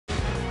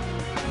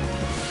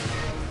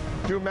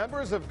Do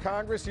members of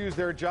Congress use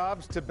their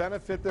jobs to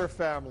benefit their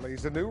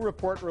families? A new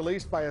report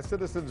released by a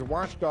citizens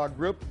watchdog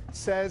group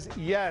says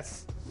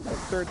yes.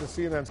 Let's turn to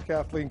CNN's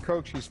Kathleen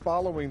Koch. She's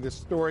following this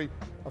story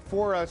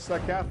for us.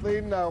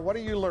 Kathleen, what are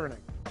you learning?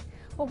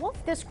 Well,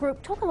 Wolf, this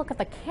group took a look at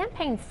the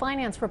campaign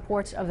finance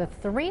reports of the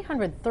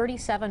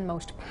 337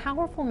 most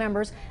powerful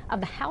members of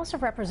the House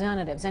of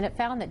Representatives, and it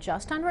found that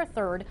just under a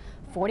third,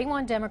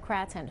 41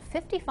 Democrats and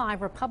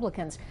 55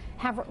 Republicans,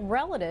 have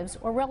relatives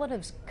or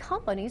relatives'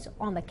 companies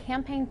on the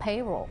campaign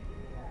payroll.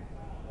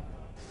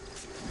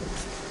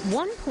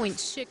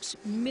 $1.6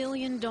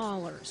 million.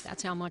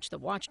 That's how much the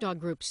watchdog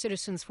group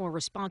Citizens for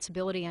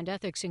Responsibility and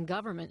Ethics in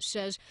Government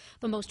says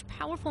the most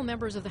powerful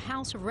members of the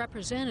House of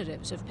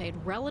Representatives have paid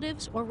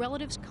relatives or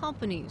relatives'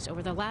 companies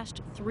over the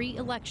last 3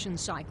 election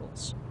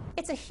cycles.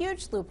 It's a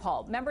huge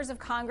loophole. Members of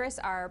Congress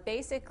are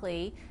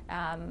basically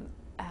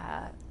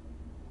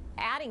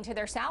adding to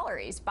their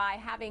salaries by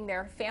having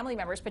their family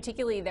members,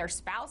 particularly their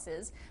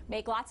spouses,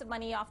 make lots of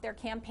money off their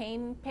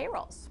campaign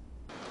payrolls.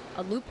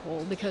 A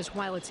loophole because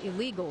while it's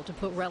illegal to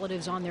put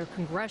relatives on their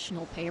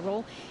congressional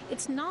payroll,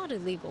 it's not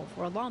illegal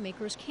for a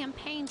lawmaker's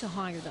campaign to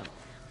hire them.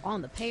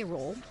 On the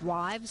payroll,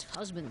 wives,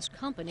 husbands,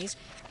 companies,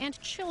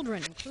 and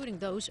children, including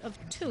those of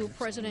 2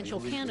 presidential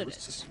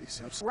candidates.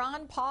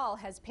 Ron Paul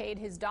has paid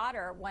his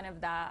daughter one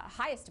of the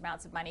highest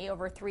amounts of money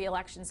over 3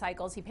 election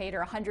cycles. He paid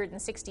her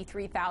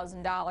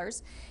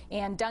 $163,000,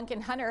 and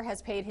Duncan Hunter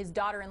has paid his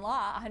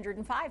daughter-in-law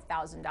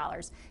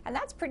 $105,000. And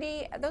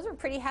those are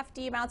pretty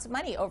hefty amounts of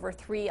money over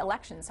 3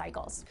 election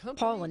cycles.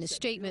 Paul, in his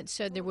statement,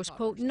 said there was,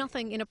 quote,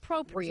 nothing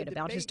inappropriate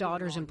about his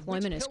daughter's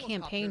employment as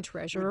campaign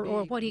treasurer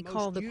or what he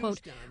called the,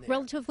 quote,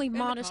 relatively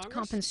modest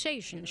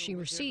compensation she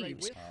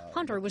receives.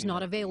 Hunter was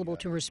not available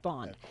to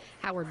respond.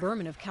 Howard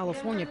Berman of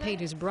California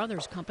paid his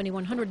brother's company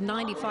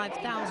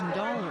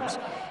 $195,000.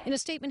 In a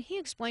statement, he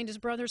explained his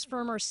brother's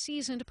firm are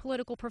seasoned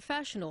political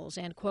professionals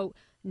and, quote,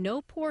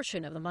 no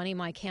portion of the money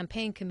my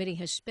campaign committee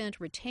has spent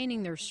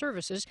retaining their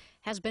services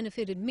has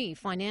benefited me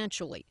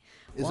financially.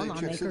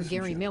 Lawmaker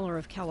Gary Miller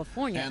of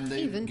California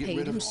even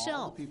paid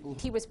himself.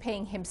 He was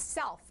paying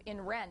himself in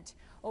rent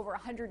over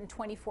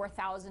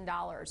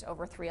 $124,000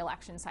 over 3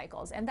 election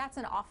cycles, and that's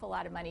an awful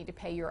lot of money to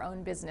pay your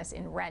own business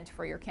in rent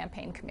for your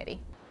campaign committee.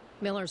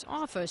 Miller's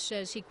office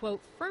says he, quote,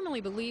 firmly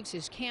believes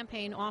his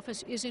campaign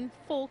office is in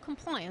full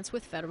compliance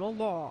with federal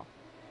law.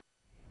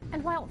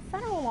 And while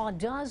federal law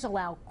does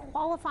allow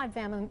qualified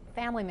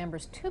family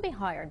members to be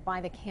hired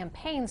by the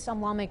campaign,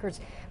 some lawmakers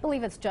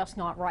believe it's just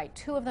not right.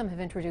 2 of them have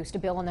introduced a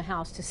bill in the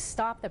House to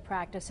stop the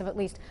practice of at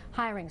least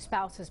hiring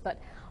spouses, but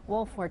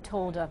Wolf, we're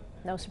told,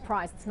 no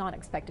surprise, it's not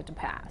expected to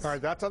pass. All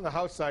right, that's on the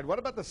House side. What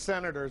about the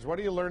senators? What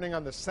are you learning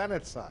on the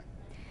Senate side?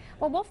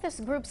 Well, Wolf, this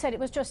group said it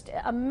was just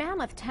a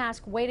mammoth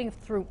task wading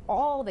through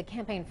all the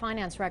campaign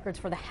finance records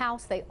for the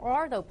House. They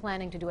are, though,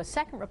 planning to do a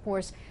second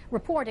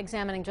report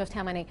examining just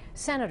how many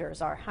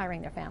senators are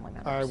hiring their family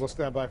members. All right, we'll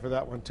stand by for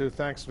that one, too.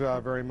 Thanks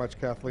very much,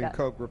 Kathleen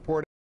Koch, reporting.